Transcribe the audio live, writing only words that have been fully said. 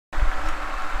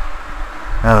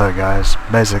Hello guys,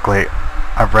 basically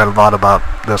I've read a lot about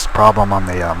this problem on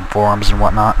the forums and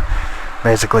whatnot.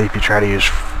 Basically, if you try to use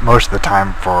most of the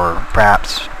time for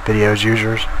Fraps videos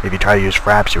users, if you try to use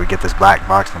Fraps, you would get this black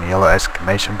box and a yellow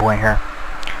exclamation point here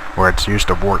where it's used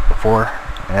to work before.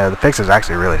 The fix is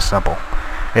actually really simple.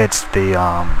 It's the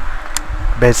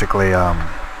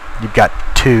you've got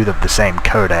two of the same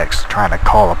codecs trying to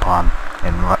call upon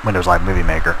in Windows Live Movie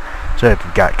Maker. So if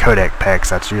you've got codec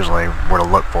pegs, that's usually where to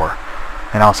look for.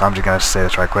 And also, I'm just going to say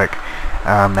this right quick,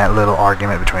 that little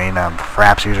argument between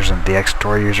Fraps users and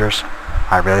dxtory users,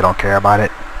 I really don't care about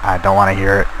it. I don't want to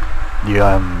hear it.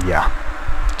 Yeah,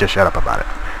 just shut up about it.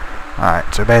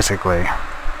 Alright, so basically,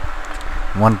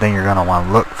 one thing you're going to want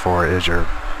to look for is your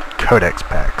codecs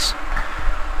pegs.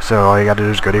 So all you got to do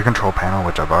is go to your control panel,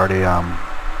 which I've already,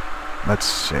 let's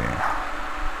see,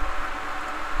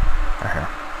 right here.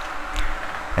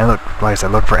 And look, like I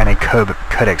said, look for any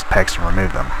codecs pegs and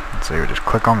remove them. So you would just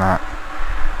click on that,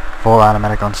 full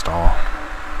automatic install.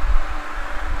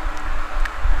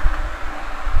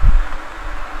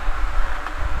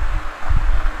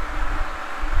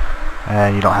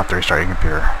 And you don't have to restart your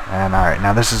computer. And alright,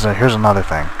 now this is here's another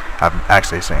thing I've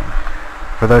actually seen.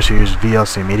 For those who use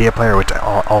VLC Media Player, which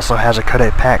also has a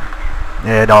codec pack,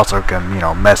 it also can,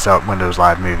 mess up Windows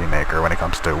Live Movie Maker when it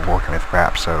comes to working with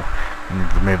Fraps. So you need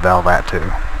to remove all that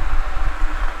too.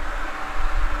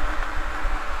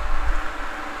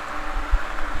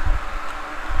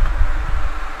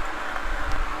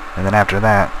 And then after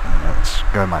that, let's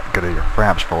go to your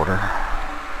Fraps folder.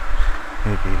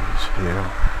 View.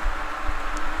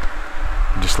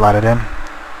 Just slide it in.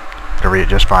 It'll read it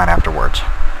just fine afterwards.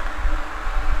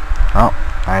 Well,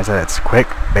 like I said, it's quick,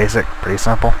 basic, pretty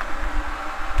simple.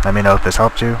 Let me know if this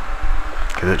helped you,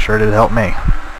 because it sure did help me.